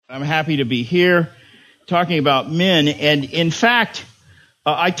I'm happy to be here talking about men. And in fact,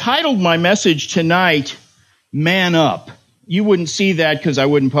 I titled my message tonight, Man Up. You wouldn't see that because I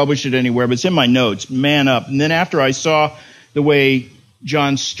wouldn't publish it anywhere, but it's in my notes, Man Up. And then after I saw the way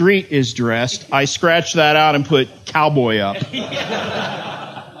John Street is dressed, I scratched that out and put Cowboy Up.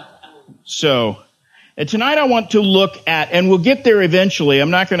 And tonight I want to look at, and we'll get there eventually.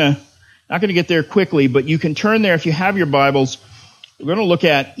 I'm not going to get there quickly, but you can turn there if you have your Bibles. We're going to look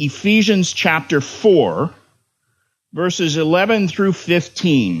at Ephesians chapter 4, verses 11 through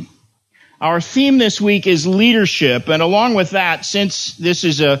 15. Our theme this week is leadership, and along with that, since this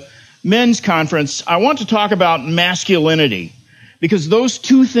is a men's conference, I want to talk about masculinity, because those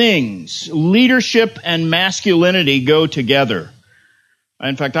two things, leadership and masculinity, go together.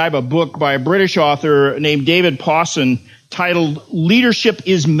 In fact, I have a book by a British author named David Pawson titled Leadership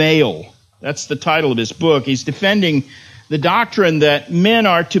is Male. That's the title of his book. He's defending the doctrine that men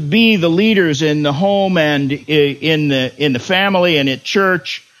are to be the leaders in the home and in the family and at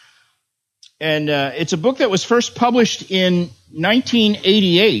church. And it's a book that was first published in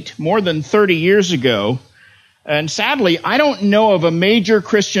 1988, more than 30 years ago. And sadly, I don't know of a major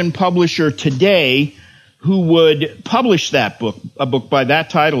Christian publisher today who would publish that book, a book by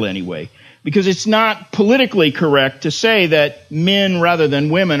that title anyway, because it's not politically correct to say that men rather than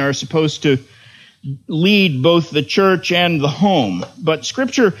women are supposed to lead both the church and the home. But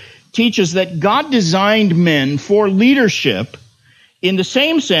Scripture teaches that God designed men for leadership in the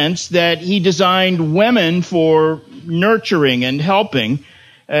same sense that He designed women for nurturing and helping.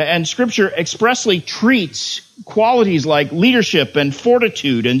 And Scripture expressly treats qualities like leadership and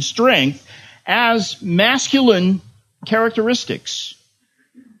fortitude and strength as masculine characteristics.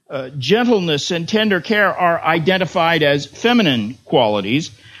 Gentleness and tender care are identified as feminine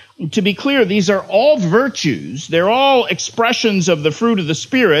qualities. To be clear, these are all virtues. They're all expressions of the fruit of the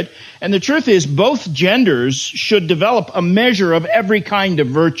Spirit. And the truth is, both genders should develop a measure of every kind of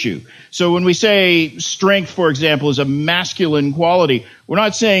virtue. So when we say strength, for example, is a masculine quality, we're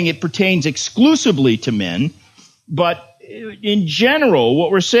not saying it pertains exclusively to men. But in general,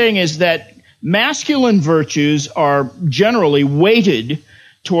 what we're saying is that masculine virtues are generally weighted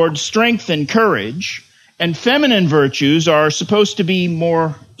toward strength and courage, and feminine virtues are supposed to be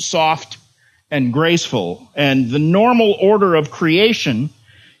more soft and graceful. And the normal order of creation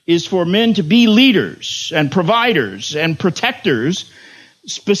is for men to be leaders and providers and protectors,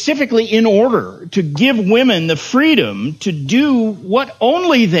 specifically in order to give women the freedom to do what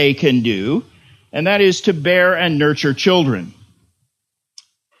only they can do, and that is to bear and nurture children.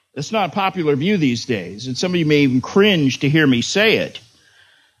 It's not a popular view these days, and some of you may even cringe to hear me say it.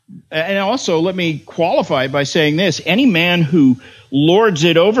 And also, let me qualify it by saying this. Any man who lords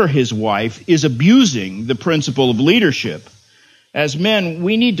it over his wife is abusing the principle of leadership. As men,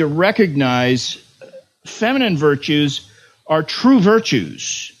 we need to recognize feminine virtues are true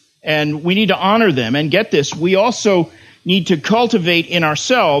virtues, and we need to honor them. And get this, we also need to cultivate in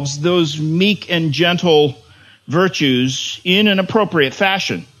ourselves those meek and gentle virtues in an appropriate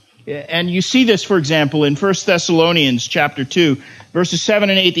fashion. And you see this, for example, in 1 Thessalonians chapter 2, verses 7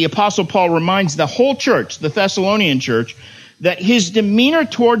 and 8. The Apostle Paul reminds the whole church, the Thessalonian church, that his demeanor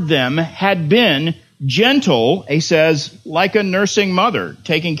toward them had been gentle, he says, like a nursing mother,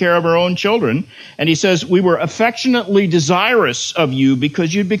 taking care of her own children. And he says, we were affectionately desirous of you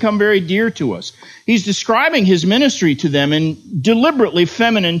because you'd become very dear to us. He's describing his ministry to them in deliberately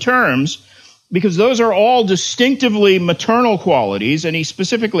feminine terms, because those are all distinctively maternal qualities, and he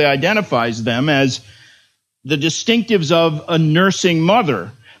specifically identifies them as the distinctives of a nursing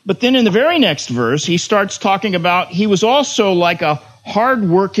mother. But then in the very next verse, he starts talking about he was also like a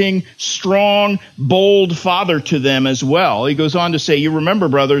hard-working, strong, bold father to them as well. He goes on to say, you remember,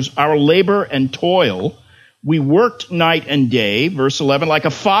 brothers, our labor and toil. We worked night and day, verse 11, like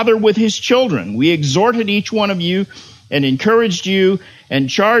a father with his children. We exhorted each one of you and encouraged you and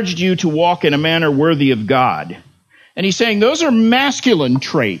charged you to walk in a manner worthy of God. And he's saying those are masculine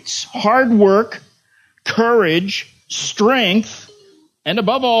traits: hard work, courage, strength, and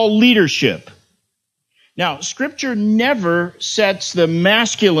above all, leadership. Now, Scripture never sets the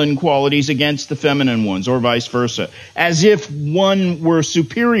masculine qualities against the feminine ones, or vice versa, as if one were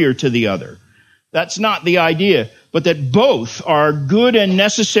superior to the other. That's not the idea, but that both are good and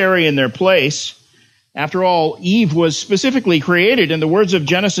necessary in their place. After all, Eve was specifically created, in the words of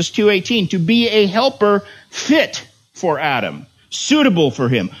Genesis 2:18, to be a helper fit for Adam, suitable for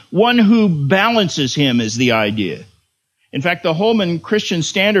him, one who balances him is the idea. In fact, the Holman Christian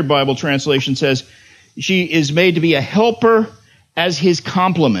Standard Bible translation says she is made to be a helper as his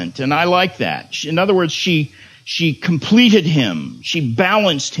complement, and I like that. In other words, she She completed him. She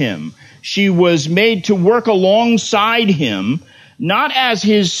balanced him. She was made to work alongside him, not as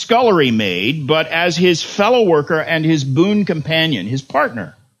his scullery maid, but as his fellow worker and his boon companion, his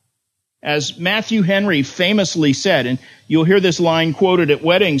partner. As Matthew Henry famously said, and you'll hear this line quoted at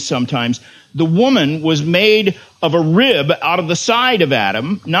weddings sometimes, the woman was made of a rib out of the side of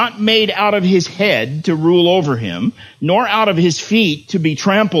Adam, not made out of his head to rule over him, nor out of his feet to be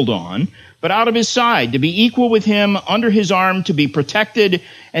trampled on, but out of his side, to be equal with him, under his arm to be protected,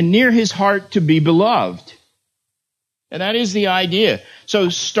 and near his heart to be beloved. And that is the idea. So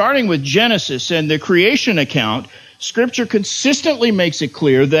starting with Genesis and the creation account, Scripture consistently makes it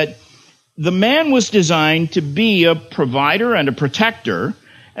clear that the man was designed to be a provider and a protector,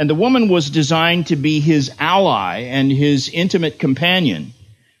 and the woman was designed to be his ally and his intimate companion.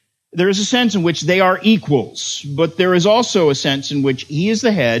 There is a sense in which they are equals, but there is also a sense in which he is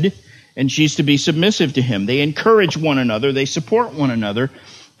the head and she's to be submissive to him. They encourage one another, they support one another.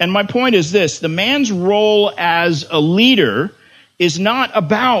 And my point is this: the man's role as a leader is not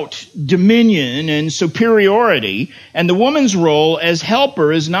about dominion and superiority, and the woman's role as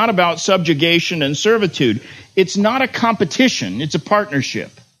helper is not about subjugation and servitude. It's not a competition, it's a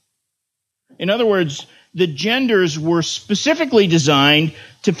partnership. In other words, the genders were specifically designed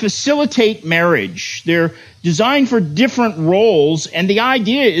to facilitate marriage. They're designed for different roles, and the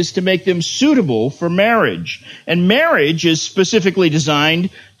idea is to make them suitable for marriage. And marriage is specifically designed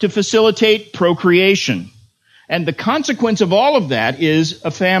to facilitate procreation. And the consequence of all of that is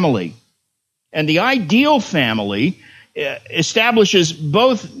a family. And the ideal family establishes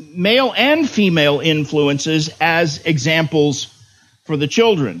both male and female influences as examples for the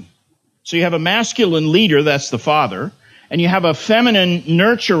children. So you have a masculine leader, that's the father, and you have a feminine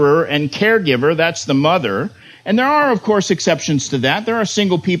nurturer and caregiver, that's the mother. And there are, of course, exceptions to that. There are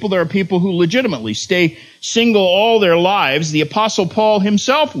single people. There are people who legitimately stay single all their lives. The Apostle Paul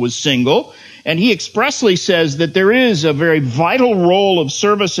himself was single, and he expressly says that there is a very vital role of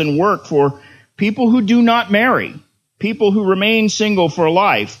service and work for people who do not marry, people who remain single for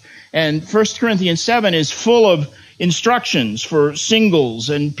life. And 1 Corinthians 7 is full of instructions for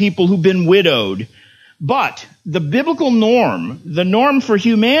singles and people who've been widowed. But the biblical norm, the norm for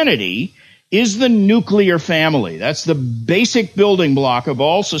humanity, is the nuclear family. That's the basic building block of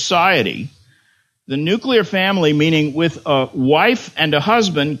all society. The nuclear family, meaning with a wife and a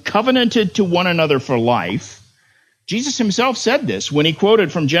husband covenanted to one another for life. Jesus himself said this when he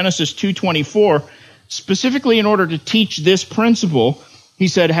quoted from Genesis 2:24, specifically in order to teach this principle. He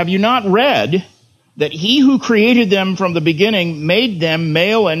said, "Have you not read that he who created them from the beginning made them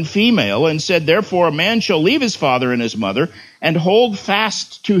male and female, and said, therefore a man shall leave his father and his mother and hold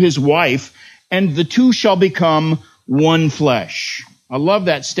fast to his wife, and the two shall become one flesh." I love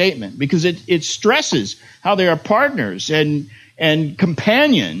that statement because it stresses how they are partners and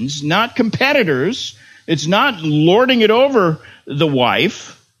companions, not competitors. It's not lording it over the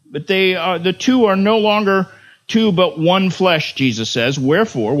wife, but the two are no longer two but one flesh, Jesus says.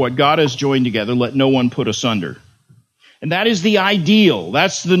 Wherefore, what God has joined together, let no one put asunder. And that is the ideal.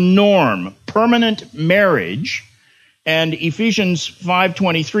 That's the norm. Permanent marriage. And Ephesians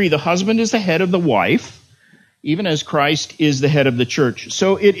 5:23, the husband is the head of the wife, even as Christ is the head of the church.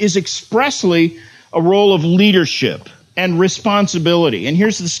 So it is expressly a role of leadership and responsibility. And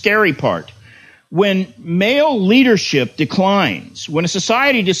here's the scary part. When male leadership declines, when a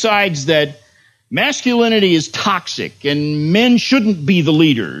society decides that masculinity is toxic and men shouldn't be the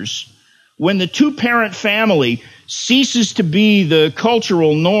leaders, when the two-parent family ceases to be the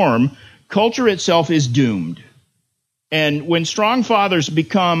cultural norm, culture itself is doomed. And when strong fathers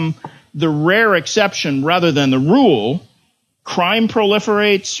become the rare exception rather than the rule, crime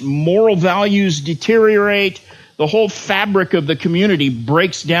proliferates, moral values deteriorate, the whole fabric of the community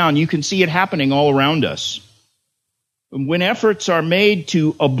breaks down. You can see it happening all around us. When efforts are made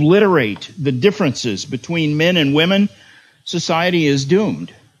to obliterate the differences between men and women, society is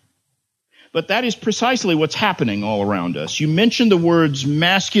doomed. But that is precisely what's happening all around us. You mention the words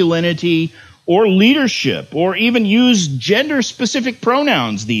masculinity or leadership, or even use gender-specific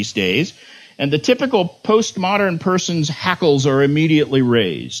pronouns these days, and the typical postmodern person's hackles are immediately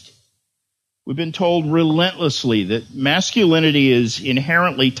raised. We've been told relentlessly that masculinity is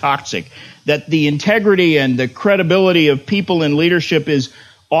inherently toxic, that the integrity and the credibility of people in leadership is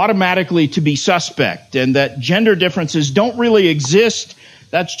automatically to be suspect, and that gender differences don't really exist.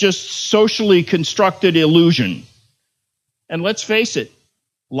 That's just socially constructed illusion. And let's face it,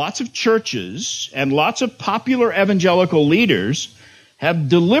 lots of churches and lots of popular evangelical leaders have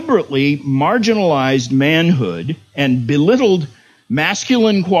deliberately marginalized manhood and belittled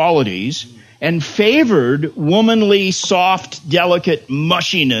masculine qualities and favored womanly, soft, delicate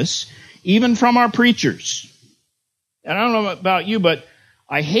mushiness, even from our preachers. And I don't know about you, but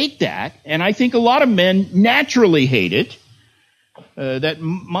I hate that, and I think a lot of men naturally hate it. That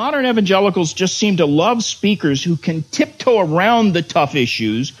modern evangelicals just seem to love speakers who can tiptoe around the tough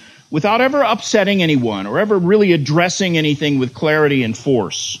issues without ever upsetting anyone or ever really addressing anything with clarity and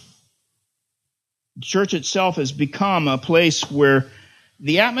force. The church itself has become a place where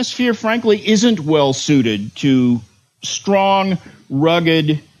the atmosphere, frankly, isn't well suited to strong,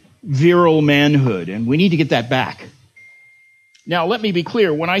 rugged, virile manhood, and we need to get that back. Now, let me be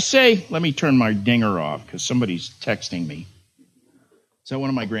clear. When I say, let me turn my dinger off because somebody's texting me. Is that one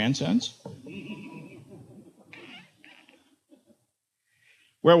of my grandsons?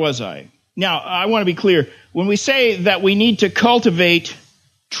 Where was I? Now, I want to be clear. When we say that we need to cultivate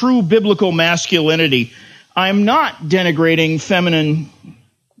true biblical masculinity, I'm not denigrating feminine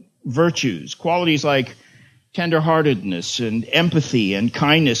virtues, qualities like tenderheartedness and empathy and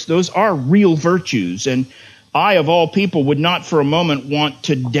kindness. Those are real virtues, and I, of all people, would not for a moment want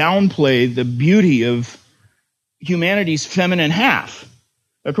to downplay the beauty of humanity's feminine half.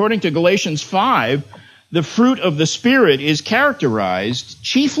 According to Galatians 5, the fruit of the Spirit is characterized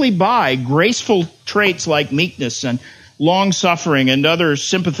chiefly by graceful traits like meekness and long-suffering and other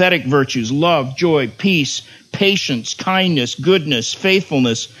sympathetic virtues, love, joy, peace, patience, kindness, goodness,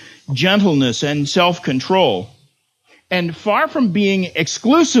 faithfulness, gentleness, and self-control. And far from being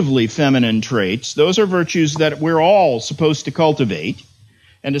exclusively feminine traits, those are virtues that we're all supposed to cultivate,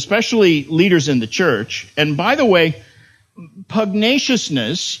 and especially leaders in the church. And by the way,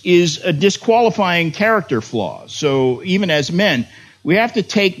 pugnaciousness is a disqualifying character flaw. So even as men, we have to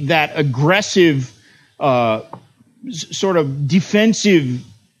take that aggressive, sort of defensive,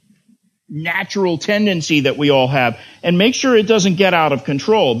 natural tendency that we all have and make sure it doesn't get out of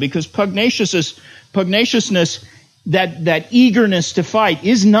control, because pugnaciousness, that eagerness to fight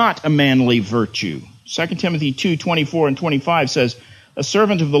is not a manly virtue. 2 Timothy 2:24 and 25 says, "A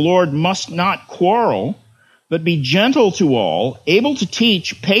servant of the Lord must not quarrel, but be gentle to all, able to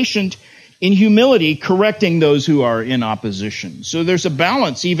teach, patient in humility, correcting those who are in opposition." So there's a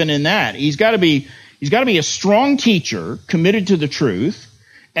balance even in that. He's got to be a strong teacher, committed to the truth,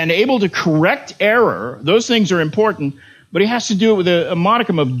 and able to correct error. Those things are important, but he has to do it with a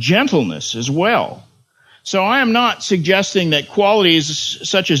modicum of gentleness as well. So I am not suggesting that qualities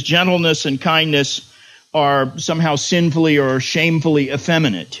such as gentleness and kindness are somehow sinfully or shamefully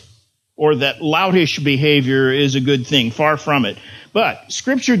effeminate, or that loutish behavior is a good thing. Far from it. But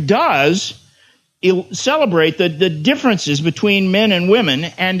Scripture does celebrate the differences between men and women,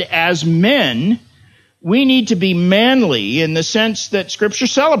 and as men, we need to be manly in the sense that Scripture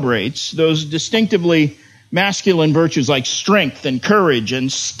celebrates those distinctively masculine virtues like strength and courage and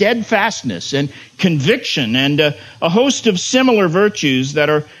steadfastness and conviction and a host of similar virtues that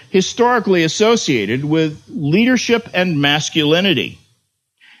are historically associated with leadership and masculinity.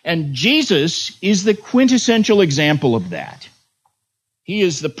 And Jesus is the quintessential example of that. He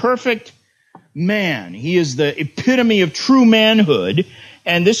is the perfect man. He is the epitome of true manhood.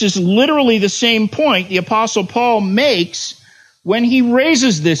 And this is literally the same point the Apostle Paul makes when he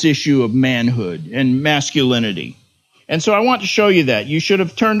raises this issue of manhood and masculinity. And so I want to show you that. You should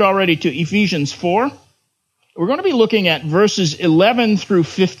have turned already to Ephesians 4. We're going to be looking at verses 11 through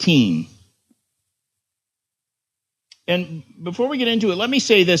 15. And before we get into it, let me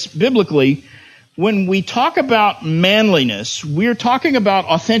say this biblically. When we talk about manliness, we're talking about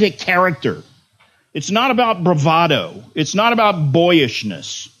authentic character. It's not about bravado. It's not about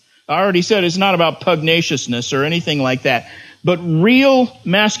boyishness. I already said it's not about pugnaciousness or anything like that. But real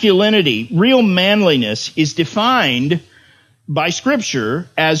masculinity, real manliness is defined by Scripture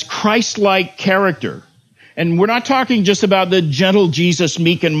as Christ-like character. And we're not talking just about the gentle Jesus,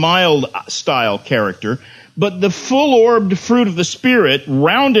 meek and mild style character, but the full-orbed fruit of the Spirit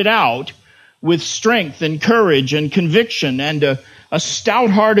rounded out with strength and courage and conviction and a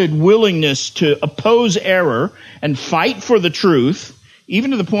stout-hearted willingness to oppose error and fight for the truth, even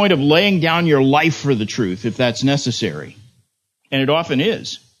to the point of laying down your life for the truth if that's necessary. And it often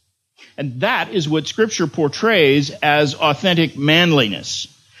is. And that is what Scripture portrays as authentic manliness.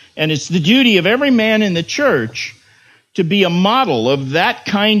 And it's the duty of every man in the church to be a model of that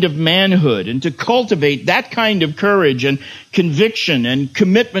kind of manhood and to cultivate that kind of courage and conviction and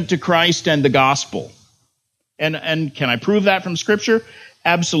commitment to Christ and the gospel. And can I prove that from Scripture?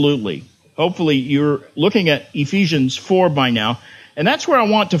 Absolutely. Hopefully you're looking at Ephesians 4 by now. And that's where I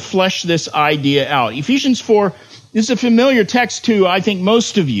want to flesh this idea out. Ephesians 4 is a familiar text to, I think,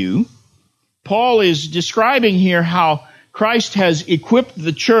 most of you. Paul is describing here how Christ has equipped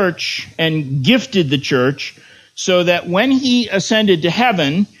the church and gifted the church so that when he ascended to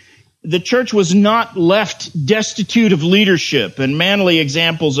heaven, the church was not left destitute of leadership and manly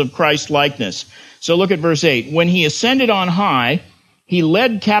examples of Christ-likeness. So look at verse 8. When he ascended on high, he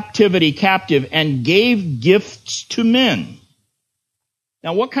led captivity captive and gave gifts to men.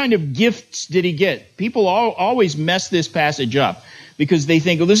 Now, what kind of gifts did he get? People always mess this passage up because they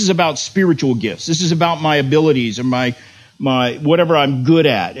think, oh, this is about spiritual gifts. This is about my abilities or my whatever I'm good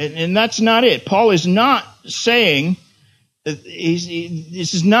at. And that's not it. Paul is not saying,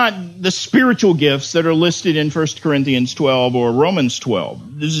 this is not the spiritual gifts that are listed in 1 Corinthians 12 or Romans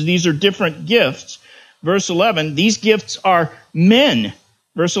 12. These are different gifts. Verse 11, these gifts are men.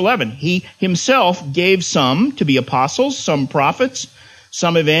 Verse 11, he himself gave some to be apostles, some prophets,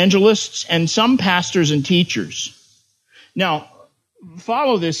 some evangelists, and some pastors and teachers. Now,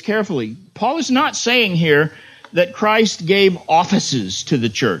 follow this carefully. Paul is not saying here that Christ gave offices to the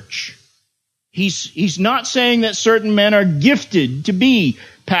church. He's not saying that certain men are gifted to be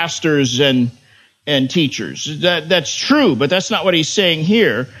pastors and teachers. That's true, but that's not what he's saying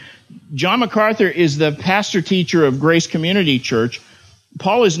here. John MacArthur is the pastor teacher of Grace Community Church.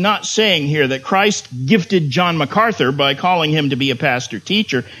 Paul is not saying here that Christ gifted John MacArthur by calling him to be a pastor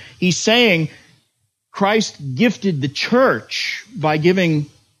teacher. He's saying Christ gifted the church by giving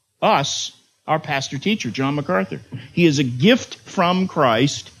us our pastor teacher, John MacArthur. He is a gift from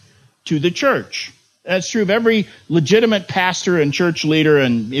Christ to the church. That's true of every legitimate pastor and church leader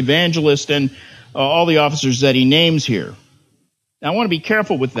and evangelist and all the officers that he names here. Now, I want to be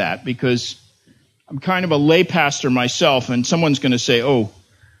careful with that because I'm kind of a lay pastor myself, and someone's going to say, oh,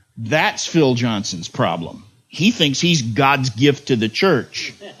 that's Phil Johnson's problem. He thinks he's God's gift to the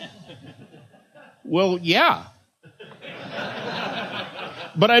church. Well, yeah.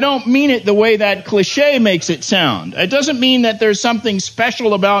 But I don't mean it the way that cliche makes it sound. It doesn't mean that there's something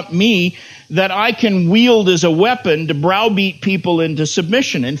special about me that I can wield as a weapon to browbeat people into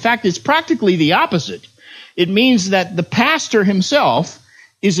submission. In fact, it's practically the opposite. It means that the pastor himself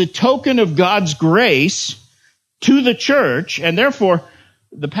is a token of God's grace to the church, and therefore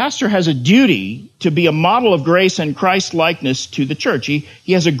the pastor has a duty to be a model of grace and Christ-likeness to the church. He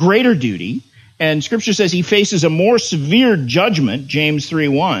has a greater duty. And Scripture says he faces a more severe judgment, James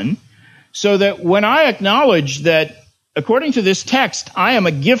 3:1, so that when I acknowledge that, according to this text, I am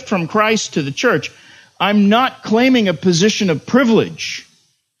a gift from Christ to the church, I'm not claiming a position of privilege.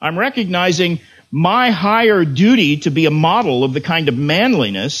 I'm recognizing my higher duty to be a model of the kind of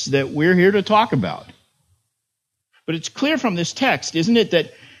manliness that we're here to talk about. But it's clear from this text, isn't it,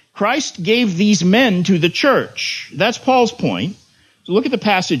 that Christ gave these men to the church. That's Paul's point. So look at the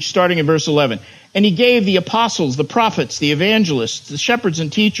passage starting in verse 11. And he gave the apostles, the prophets, the evangelists, the shepherds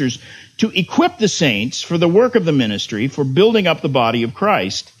and teachers to equip the saints for the work of the ministry, for building up the body of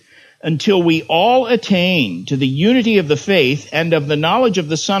Christ, until we all attain to the unity of the faith and of the knowledge of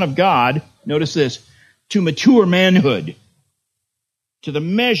the Son of God, notice this, to mature manhood, to the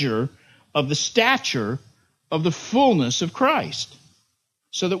measure of the stature of the fullness of Christ,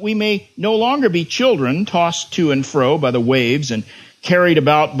 so that we may no longer be children tossed to and fro by the waves and carried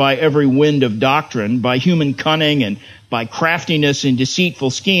about by every wind of doctrine, by human cunning and by craftiness and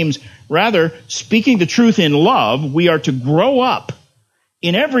deceitful schemes. Rather, speaking the truth in love, we are to grow up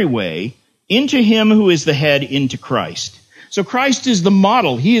in every way into him who is the head, into Christ. So Christ is the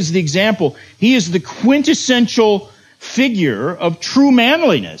model. He is the example. He is the quintessential figure of true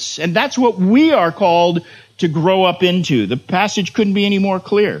manliness. And that's what we are called to grow up into. The passage couldn't be any more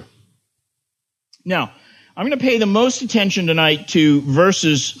clear. Now, I'm going to pay the most attention tonight to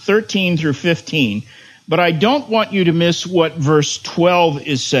verses 13 through 15, but I don't want you to miss what verse 12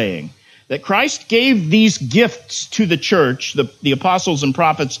 is saying. That Christ gave these gifts to the church, the apostles and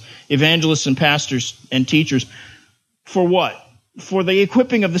prophets, evangelists and pastors and teachers, for what? For the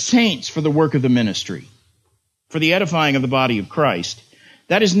equipping of the saints for the work of the ministry, for the edifying of the body of Christ.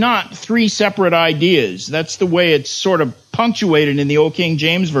 That is not three separate ideas. That's the way it's sort of punctuated in the Old King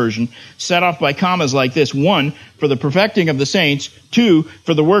James Version, set off by commas like this. 1, for the perfecting of the saints. 2,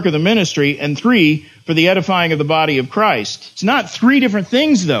 for the work of the ministry. And 3, for the edifying of the body of Christ. It's not three different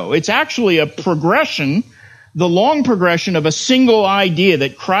things, though. It's actually a progression, the long progression of a single idea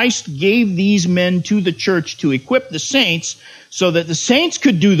that Christ gave these men to the church to equip the saints so that the saints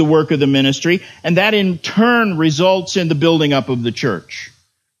could do the work of the ministry, and that in turn results in the building up of the church.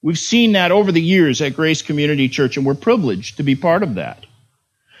 We've seen that over the years at Grace Community Church, and we're privileged to be part of that.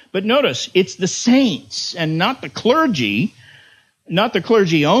 But notice, it's the saints and not the clergy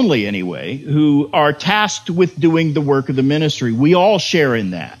only anyway, who are tasked with doing the work of the ministry. We all share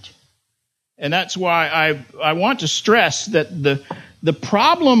in that. And that's why I want to stress that the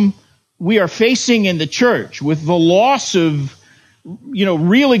problem we are facing in the church with the loss of,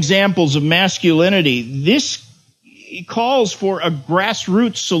 real examples of masculinity, this calls for a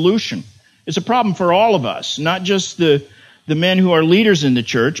grassroots solution. It's a problem for all of us, not just the men who are leaders in the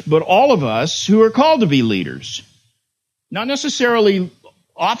church, but all of us who are called to be leaders. Not necessarily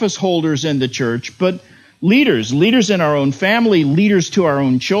office holders in the church, but leaders in our own family, leaders to our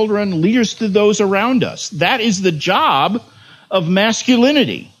own children, leaders to those around us. That is the job of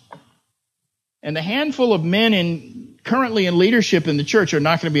masculinity. And the handful of men currently in leadership in the church are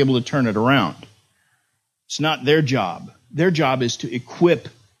not going to be able to turn it around. It's not their job. Their job is to equip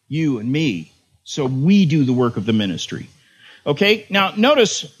you and me so we do the work of the ministry. Okay, now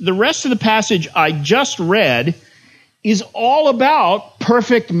notice the rest of the passage I just read is all about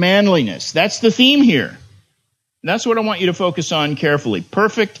perfect manliness. That's the theme here. And that's what I want you to focus on carefully.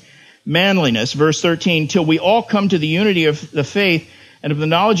 Perfect manliness, verse 13, till we all come to the unity of the faith and of the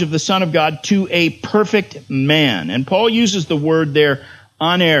knowledge of the Son of God, to a perfect man. And Paul uses the word there,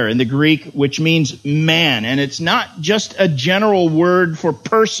 aner, in the Greek, which means man. And it's not just a general word for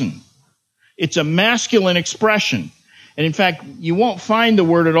person. It's a masculine expression. And in fact, you won't find the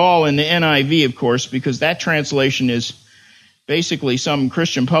word at all in the NIV, of course, because that translation is basically some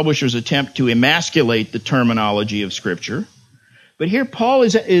Christian publisher's attempt to emasculate the terminology of Scripture. But here Paul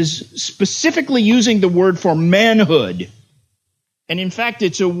is specifically using the word for manhood. And in fact,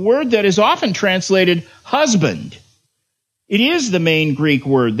 it's a word that is often translated husband. It is the main Greek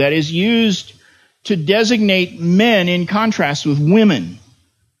word that is used to designate men in contrast with women.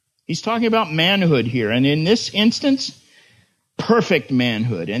 He's talking about manhood here. And in this instance, perfect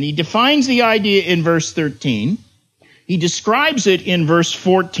manhood. And he defines the idea in verse 13. He describes it in verse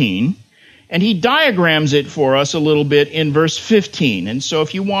 14. And he diagrams it for us a little bit in verse 15. And so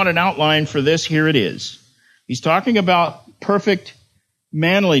if you want an outline for this, here it is. He's talking about perfect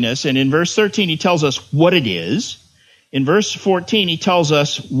manliness. And in verse 13, he tells us what it is. In verse 14, he tells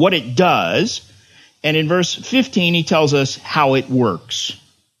us what it does. And in verse 15, he tells us how it works.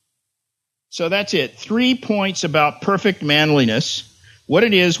 So that's it. 3 points about perfect manliness, what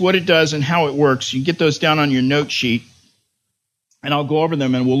it is, what it does, and how it works. You can get those down on your note sheet, and I'll go over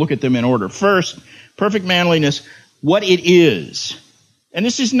them and we'll look at them in order. First, perfect manliness, what it is. And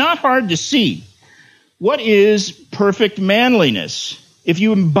this is not hard to see. What is perfect manliness? If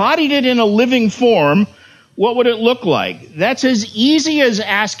you embodied it in a living form, what would it look like? That's as easy as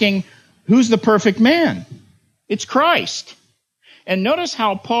asking, who's the perfect man? It's Christ. And notice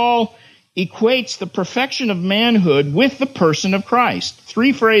how Paul equates the perfection of manhood with the person of Christ.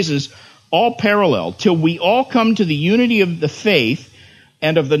 3 phrases, all parallel, till we all come to the unity of the faith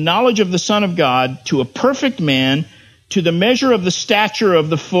and of the knowledge of the Son of God, to a perfect man, to the measure of the stature of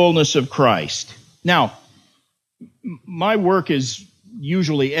the fullness of Christ. Now, my work is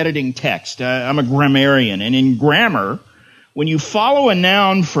usually editing text. I'm a grammarian, and in grammar, when you follow a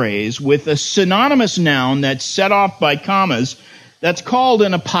noun phrase with a synonymous noun that's set off by commas, that's called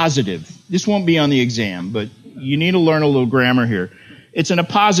an appositive. This won't be on the exam, but you need to learn a little grammar here. It's an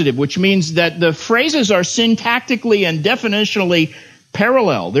appositive, which means that the phrases are syntactically and definitionally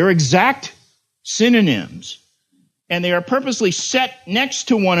parallel. They're exact synonyms. And they are purposely set next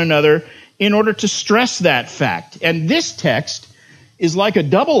to one another in order to stress that fact. And this text is like a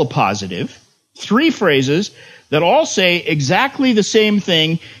double appositive, 3 phrases that all say exactly the same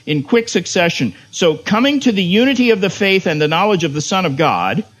thing in quick succession. So coming to the unity of the faith and the knowledge of the Son of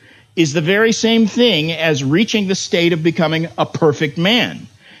God is the very same thing as reaching the state of becoming a perfect man.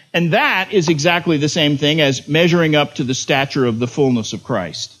 And that is exactly the same thing as measuring up to the stature of the fullness of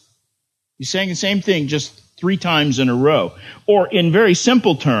Christ. He's saying the same thing just 3 times in a row. Or in very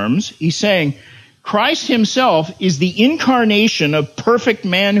simple terms, he's saying Christ himself is the incarnation of perfect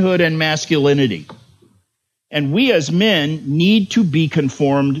manhood and masculinity. And we as men need to be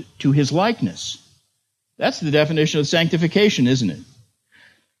conformed to his likeness. That's the definition of sanctification, isn't it?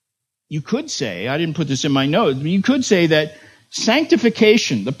 You could say, I didn't put this in my notes, but you could say that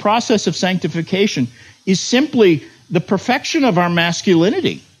sanctification, the process of sanctification, is simply the perfection of our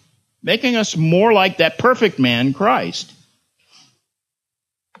masculinity, making us more like that perfect man, Christ.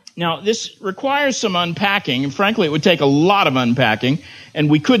 Now, this requires some unpacking, and frankly, it would take a lot of unpacking, and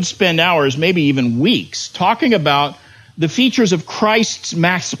we could spend hours, maybe even weeks, talking about the features of Christ's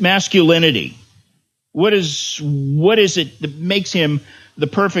masculinity. What is it that makes him the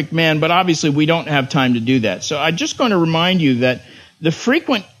perfect man? But obviously, we don't have time to do that. So I'm just going to remind you that the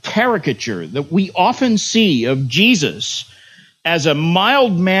frequent caricature that we often see of Jesus as a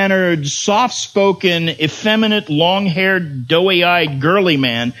mild-mannered, soft-spoken, effeminate, long-haired, doughy-eyed, girly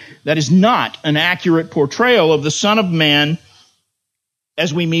man, that is not an accurate portrayal of the Son of Man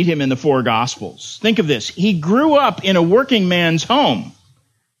as we meet him in the four Gospels. Think of this. He grew up in a working man's home,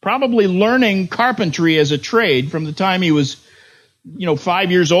 probably learning carpentry as a trade from the time he was,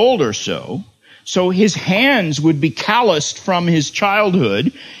 5 years old or so. So his hands would be calloused from his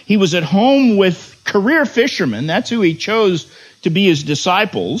childhood. He was at home with career fishermen. That's who he chose to be his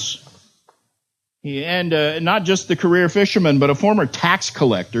disciples. And not just the career fisherman, but a former tax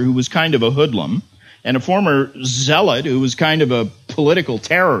collector who was kind of a hoodlum, and a former zealot who was kind of a political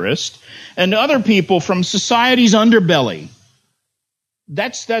terrorist, and other people from society's underbelly.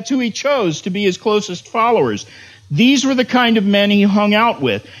 That's who he chose to be his closest followers. These were the kind of men he hung out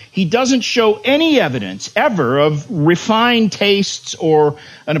with. He doesn't show any evidence ever of refined tastes or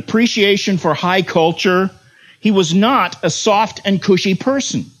an appreciation for high culture. He was not a soft and cushy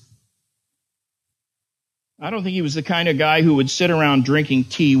person. I don't think he was the kind of guy who would sit around drinking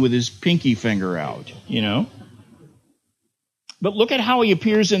tea with his pinky finger out, But look at how he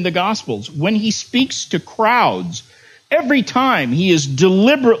appears in the Gospels. When he speaks to crowds, every time he is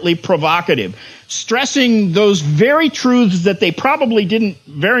deliberately provocative, stressing those very truths that they probably didn't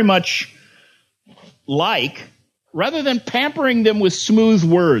very much like, rather than pampering them with smooth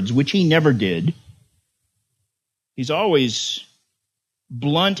words, which he never did. He's always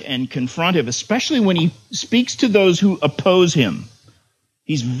blunt and confrontive, especially when he speaks to those who oppose him.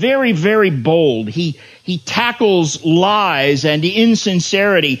 He's very, very bold. He tackles lies and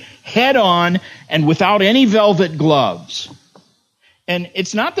insincerity head on and without any velvet gloves. And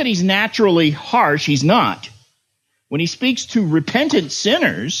it's not that he's naturally harsh. He's not. When he speaks to repentant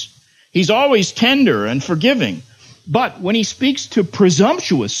sinners, he's always tender and forgiving. But when he speaks to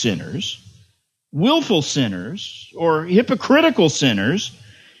presumptuous sinners, willful sinners, or hypocritical sinners,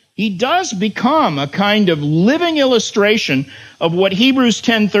 he does become a kind of living illustration of what Hebrews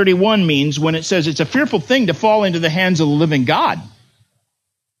 10:31 means when it says it's a fearful thing to fall into the hands of the living God.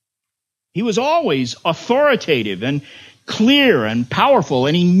 He was always authoritative and clear and powerful,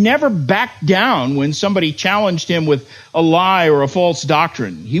 and he never backed down when somebody challenged him with a lie or a false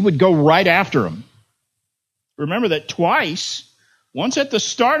doctrine. He would go right after him. Remember that twice, once at the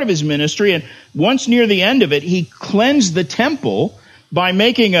start of his ministry and once near the end of it, he cleansed the temple by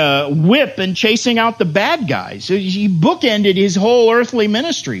making a whip and chasing out the bad guys. So he bookended his whole earthly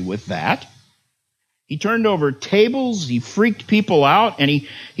ministry with that. He turned over tables, he freaked people out, and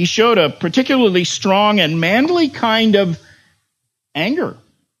he showed a particularly strong and manly kind of anger,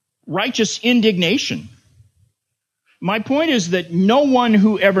 righteous indignation. My point is that no one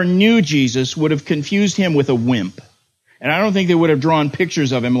who ever knew Jesus would have confused him with a wimp. And I don't think they would have drawn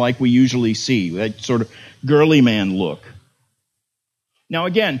pictures of him like we usually see, that sort of girly man look. Now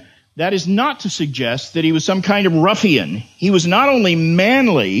again, that is not to suggest that he was some kind of ruffian. He was not only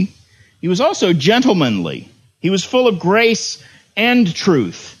manly, he was also gentlemanly. He was full of grace and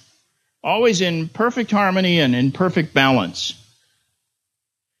truth, always in perfect harmony and in perfect balance.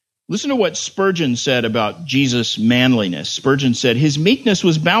 Listen to what Spurgeon said about Jesus' manliness. Spurgeon said, "His meekness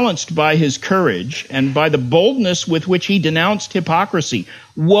was balanced by his courage and by the boldness with which he denounced hypocrisy.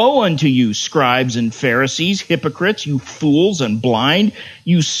 Woe unto you, scribes and Pharisees, hypocrites, you fools and blind,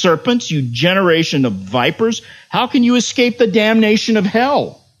 you serpents, you generation of vipers. How can you escape the damnation of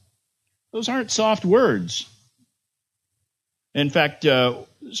hell?" Those aren't soft words. In fact,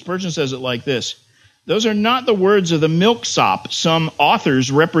 Spurgeon says it like this: "Those are not the words of the milksop some authors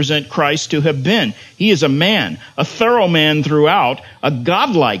represent Christ to have been. He is a man, a thorough man throughout, a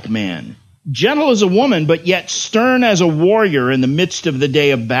godlike man, gentle as a woman, but yet stern as a warrior in the midst of the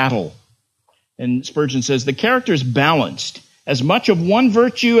day of battle." And Spurgeon says, "The character is balanced, as much of one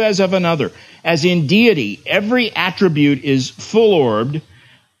virtue as of another. As in deity, every attribute is full-orbed.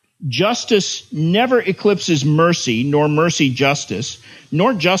 Justice never eclipses mercy, nor mercy justice,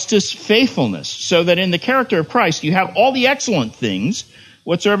 nor justice faithfulness, so that in the character of Christ you have all the excellent things,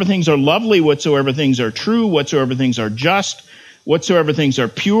 whatsoever things are lovely, whatsoever things are true, whatsoever things are just, whatsoever things are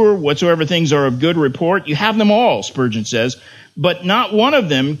pure, whatsoever things are of good report. You have them all," Spurgeon says, "but not one of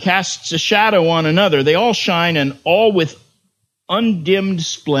them casts a shadow on another. They all shine, and all with undimmed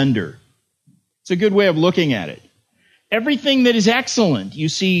splendor." It's a good way of looking at it. Everything that is excellent you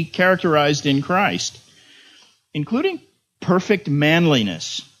see characterized in Christ, including perfect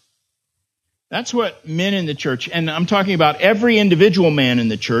manliness. That's what men in the church, and I'm talking about every individual man in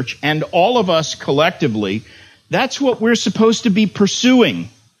the church and all of us collectively, that's what we're supposed to be pursuing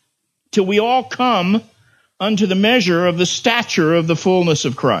till we all come unto the measure of the stature of the fullness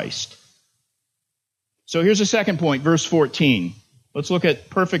of Christ. So here's a second point, verse 14. Let's look at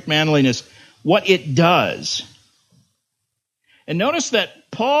perfect manliness, what it does. And notice that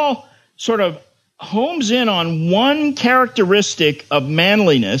Paul sort of homes in on one characteristic of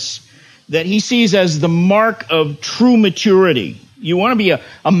manliness that he sees as the mark of true maturity. You want to be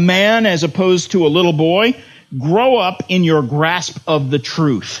a man as opposed to a little boy? Grow up in your grasp of the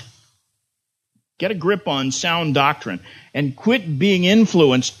truth. Get a grip on sound doctrine and quit being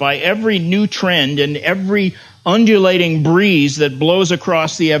influenced by every new trend and every undulating breeze that blows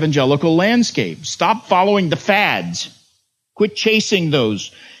across the evangelical landscape. Stop following the fads. Quit chasing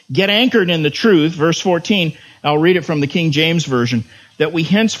those. Get anchored in the truth. Verse 14, I'll read it from the King James Version, that we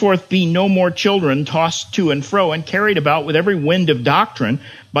henceforth be no more children tossed to and fro and carried about with every wind of doctrine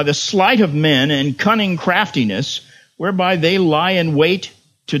by the sleight of men and cunning craftiness, whereby they lie in wait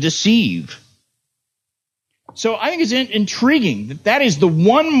to deceive. So I think it's intriguing that that is the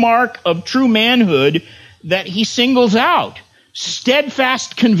one mark of true manhood that he singles out.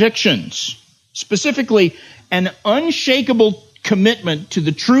 Steadfast convictions, specifically an unshakable commitment to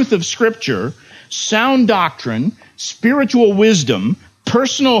the truth of Scripture, sound doctrine, spiritual wisdom,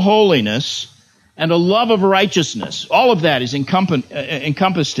 personal holiness, and a love of righteousness. All of that is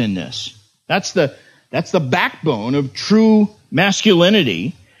encompassed in this. That's the backbone of true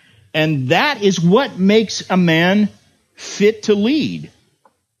masculinity, and that is what makes a man fit to lead.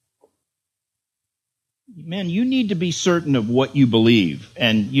 Men, you need to be certain of what you believe,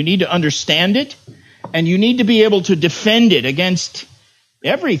 and you need to understand it, and you need to be able to defend it against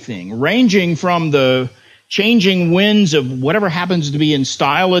everything, ranging from the changing winds of whatever happens to be in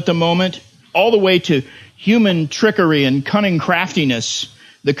style at the moment, all the way to human trickery and cunning craftiness,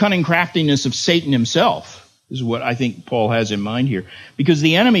 the cunning craftiness of Satan himself, is what I think Paul has in mind here. Because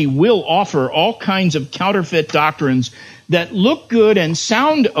the enemy will offer all kinds of counterfeit doctrines that look good and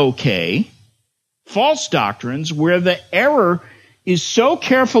sound okay, false doctrines where the error is so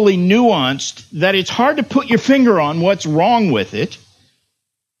carefully nuanced that it's hard to put your finger on what's wrong with it.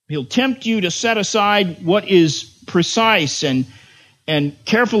 He'll tempt you to set aside what is precise and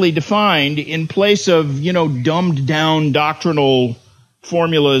carefully defined in place of, dumbed down doctrinal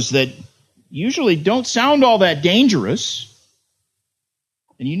formulas that usually don't sound all that dangerous.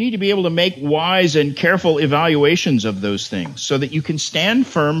 And you need to be able to make wise and careful evaluations of those things so that you can stand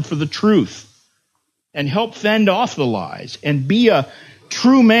firm for the truth and help fend off the lies and be a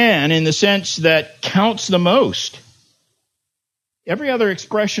true man in the sense that counts the most. Every other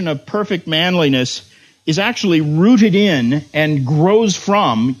expression of perfect manliness is actually rooted in and grows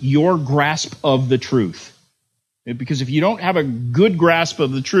from your grasp of the truth. Because if you don't have a good grasp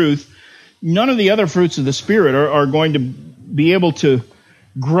of the truth, none of the other fruits of the Spirit are going to be able to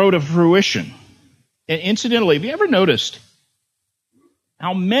grow to fruition. And incidentally, have you ever noticed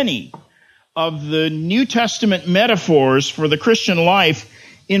how many of the New Testament metaphors for the Christian life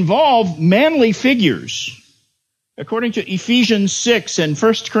involve manly figures? According to Ephesians 6 and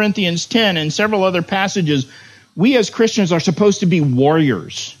 1 Corinthians 10 and several other passages, we as Christians are supposed to be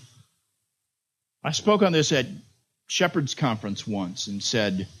warriors. I spoke on this at Shepherd's Conference once and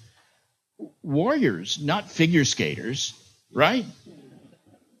said, warriors, not figure skaters, right?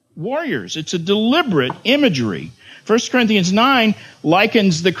 Warriors. It's a deliberate imagery. 1 Corinthians 9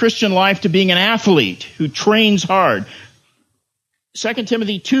 likens the Christian life to being an athlete who trains hard. 2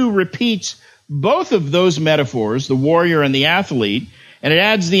 Timothy 2 repeats both of those metaphors, the warrior and the athlete, and it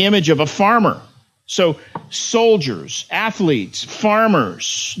adds the image of a farmer. So soldiers, athletes,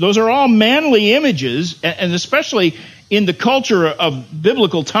 farmers, those are all manly images, and especially in the culture of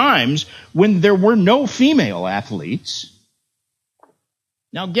biblical times when there were no female athletes.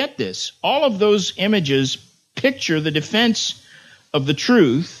 Now get this, all of those images picture the defense of the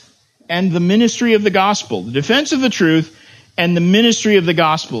truth and the ministry of the gospel. The defense of the truth and the ministry of the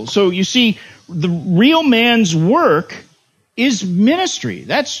gospel. So you see, the real man's work is ministry.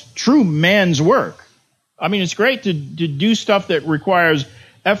 That's true man's work. I mean, it's great to do stuff that requires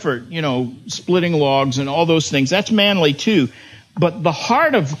effort, splitting logs and all those things. That's manly too. But the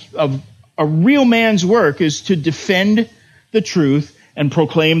heart of a real man's work is to defend the truth and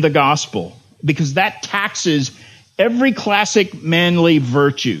proclaim the gospel, because that taxes every classic manly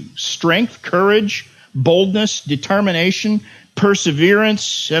virtue: strength, courage, boldness, determination,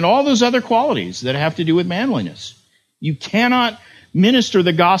 perseverance, and all those other qualities that have to do with manliness. You cannot minister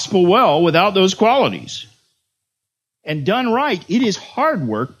the gospel well without those qualities. And done right, it is hard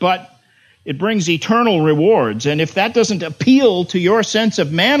work, but it brings eternal rewards. And if that doesn't appeal to your sense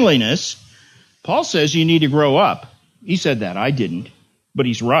of manliness, Paul says you need to grow up. He said that. I didn't, but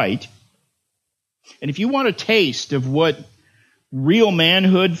he's right. And if you want a taste of what real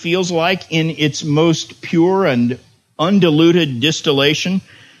manhood feels like in its most pure and undiluted distillation,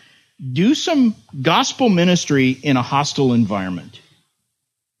 do some gospel ministry in a hostile environment.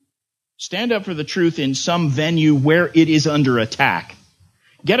 Stand up for the truth in some venue where it is under attack.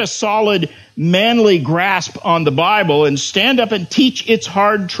 Get a solid, manly grasp on the Bible and stand up and teach its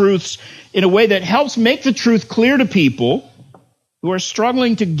hard truths in a way that helps make the truth clear to people who are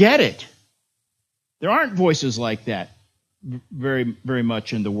struggling to get it. There aren't voices like that very, very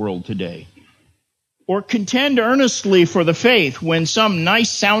much in the world today. Or contend earnestly for the faith when some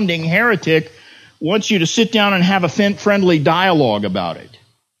nice-sounding heretic wants you to sit down and have a friendly dialogue about it.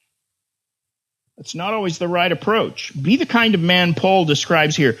 That's not always the right approach. Be the kind of man Paul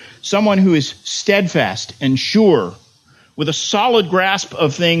describes here, someone who is steadfast and sure, with a solid grasp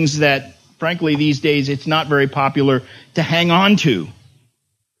of things that, frankly, these days it's not very popular to hang on to.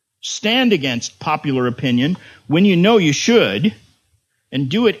 Stand against popular opinion when you know you should, and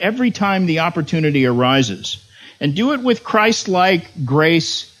do it every time the opportunity arises. And do it with Christ-like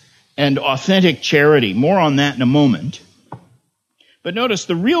grace and authentic charity. More on that in a moment. But notice,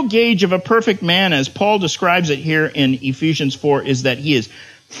 the real gauge of a perfect man, as Paul describes it here in Ephesians 4, is that he is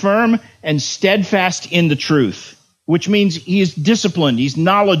firm and steadfast in the truth, which means he is disciplined, he's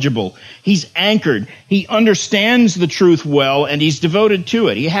knowledgeable, he's anchored, he understands the truth well, and he's devoted to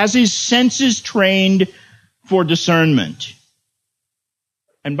it. He has his senses trained for discernment.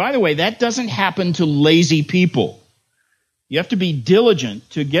 And by the way, that doesn't happen to lazy people. You have to be diligent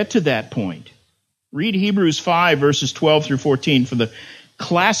to get to that point. Read Hebrews 5, verses 12 through 14 for the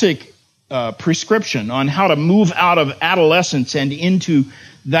classic prescription on how to move out of adolescence and into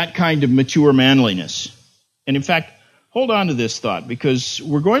that kind of mature manliness. And in fact, hold on to this thought, because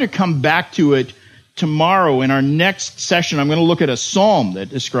we're going to come back to it tomorrow in our next session. I'm going to look at a psalm that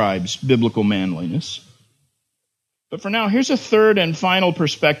describes biblical manliness. But for now, here's a third and final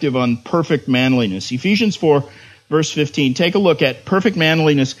perspective on perfect manliness. Ephesians 4, verse 15. Take a look at perfect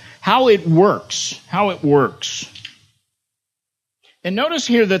manliness, how it works. And notice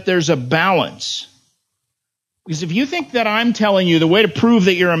here that there's a balance. Because if you think that I'm telling you the way to prove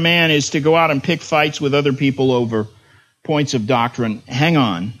that you're a man is to go out and pick fights with other people over points of doctrine, hang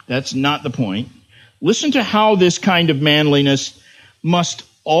on. That's not the point. Listen to how this kind of manliness must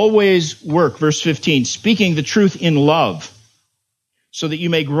always work. Verse 15, speaking the truth in love, so that you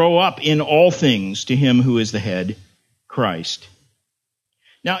may grow up in all things to him who is the head, Christ.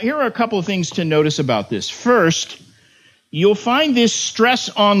 Now, here are a couple of things to notice about this. First, you'll find this stress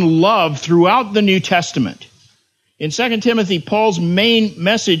on love throughout the New Testament. In 2 Timothy, Paul's main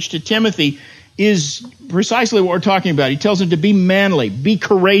message to Timothy is precisely what we're talking about. He tells him to be manly, be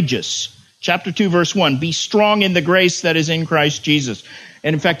courageous. Chapter 2, verse 1, be strong in the grace that is in Christ Jesus.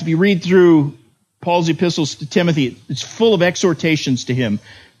 And in fact, if you read through Paul's epistles to Timothy, it's full of exhortations to him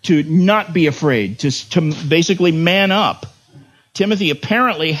to not be afraid, to basically man up. Timothy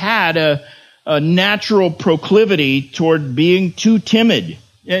apparently had a natural proclivity toward being too timid.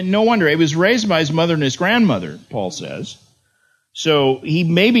 And no wonder. He was raised by his mother and his grandmother, Paul says. So he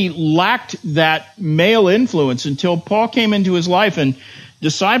maybe lacked that male influence until Paul came into his life and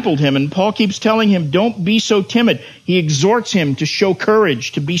discipled him. And Paul keeps telling him, don't be so timid. He exhorts him to show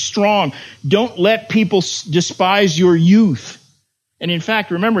courage, to be strong. Don't let people despise your youth. And in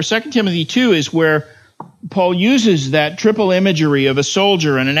fact, remember, 2 Timothy 2 is where Paul uses that triple imagery of a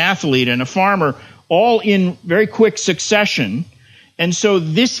soldier and an athlete and a farmer all in very quick succession. And so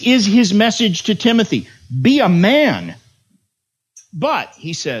this is his message to Timothy. Be a man. But,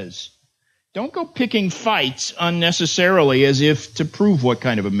 he says, don't go picking fights unnecessarily as if to prove what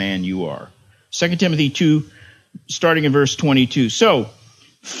kind of a man you are. 2 Timothy 2, starting in verse 22. So,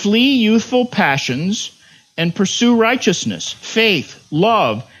 flee youthful passions and pursue righteousness, faith,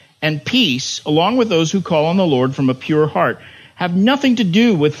 love, and peace, along with those who call on the Lord from a pure heart. Have nothing to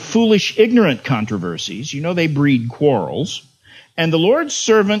do with foolish, ignorant controversies. You know they breed quarrels. And the Lord's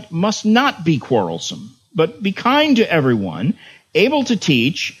servant must not be quarrelsome, but be kind to everyone, able to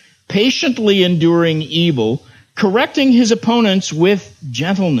teach, patiently enduring evil, correcting his opponents with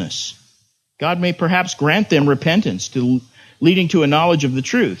gentleness. God may perhaps grant them repentance leading to a knowledge of the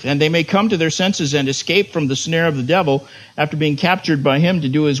truth, and they may come to their senses and escape from the snare of the devil after being captured by him to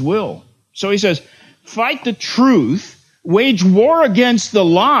do his will. So he says, fight the truth, wage war against the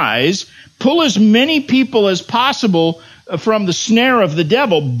lies, pull as many people as possible from the snare of the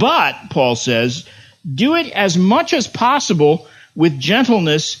devil, but, Paul says, do it as much as possible with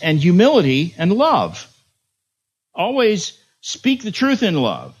gentleness and humility and love. Always speak the truth in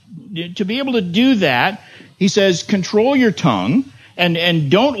love. To be able to do that, he says, control your tongue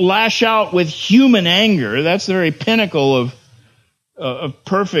and don't lash out with human anger. That's the very pinnacle of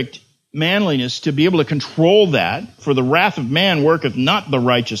perfect manliness to be able to control that. For the wrath of man worketh not the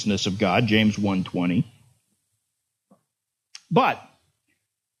righteousness of God, James 1:20. But,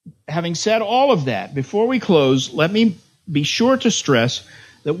 having said all of that, before we close, let me be sure to stress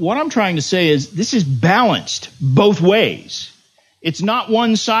that what I'm trying to say is this is balanced both ways. It's not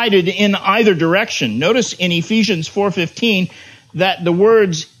one-sided in either direction. Notice in Ephesians 4:15 that the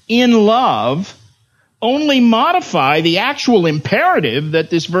words "in love" only modify the actual imperative that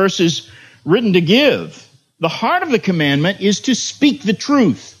this verse is written to give. The heart of the commandment is to speak the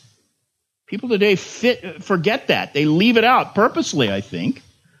truth. People today forget that. They leave it out purposely, I think.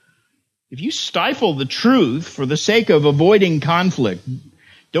 If you stifle the truth for the sake of avoiding conflict,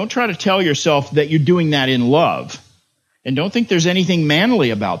 don't try to tell yourself that you're doing that in love. And don't think there's anything manly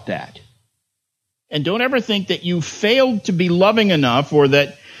about that. And don't ever think that you failed to be loving enough or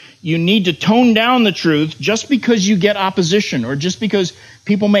that you need to tone down the truth just because you get opposition or just because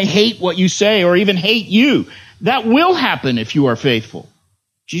people may hate what you say or even hate you. That will happen if you are faithful.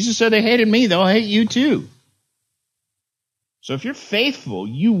 Jesus said they hated me, they'll hate you too. So if you're faithful,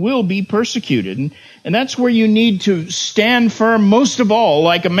 you will be persecuted. And that's where you need to stand firm most of all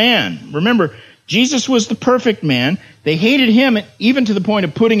like a man. Remember, Jesus was the perfect man. They hated him even to the point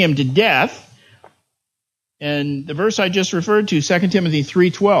of putting him to death. And the verse I just referred to, 2 Timothy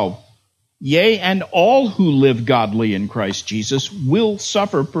 3:12, yea, and all who live godly in Christ Jesus will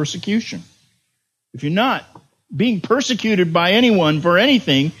suffer persecution. If you're not being persecuted by anyone for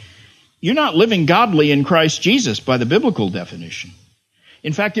anything, you're not living godly in Christ Jesus by the biblical definition.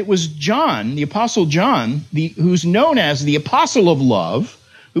 In fact, it was John, the Apostle John, who's known as the Apostle of Love,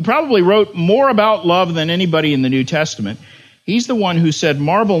 who probably wrote more about love than anybody in the New Testament. He's the one who said,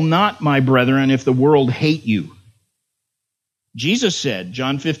 marvel not, my brethren, if the world hate you. Jesus said,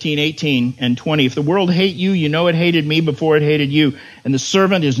 John 15:18 and 20, if the world hate you, you know it hated me before it hated you. And the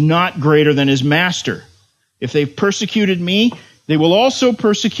servant is not greater than his master. If they've persecuted me, they will also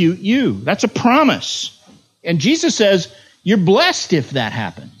persecute you. That's a promise. And Jesus says, you're blessed if that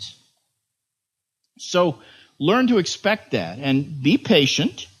happens. So learn to expect that and be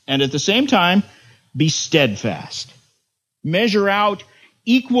patient and at the same time, be steadfast. Measure out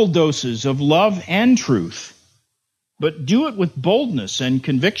equal doses of love and truth, but do it with boldness and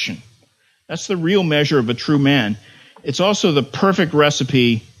conviction. That's the real measure of a true man. It's also the perfect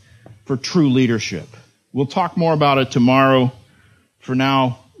recipe for true leadership. We'll talk more about it tomorrow. For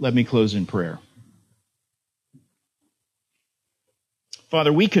now, let me close in prayer.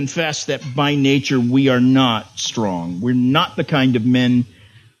 Father, we confess that by nature we are not strong. We're not the kind of men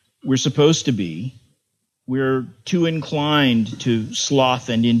we're supposed to be. We're too inclined to sloth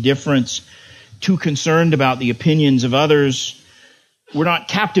and indifference, too concerned about the opinions of others. We're not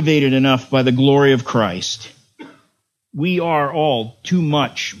captivated enough by the glory of Christ. We are all too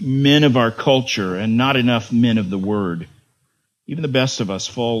much men of our culture and not enough men of the Word. Even the best of us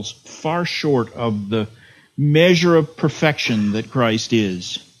falls far short of the measure of perfection that Christ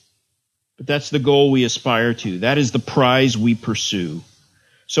is. But that's the goal we aspire to. That is the prize we pursue.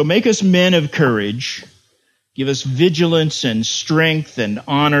 So make us men of courage. Give us vigilance and strength and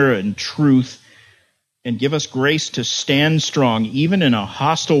honor and truth. And give us grace to stand strong even in a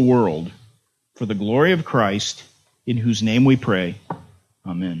hostile world for the glory of Christ, in whose name we pray.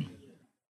 Amen.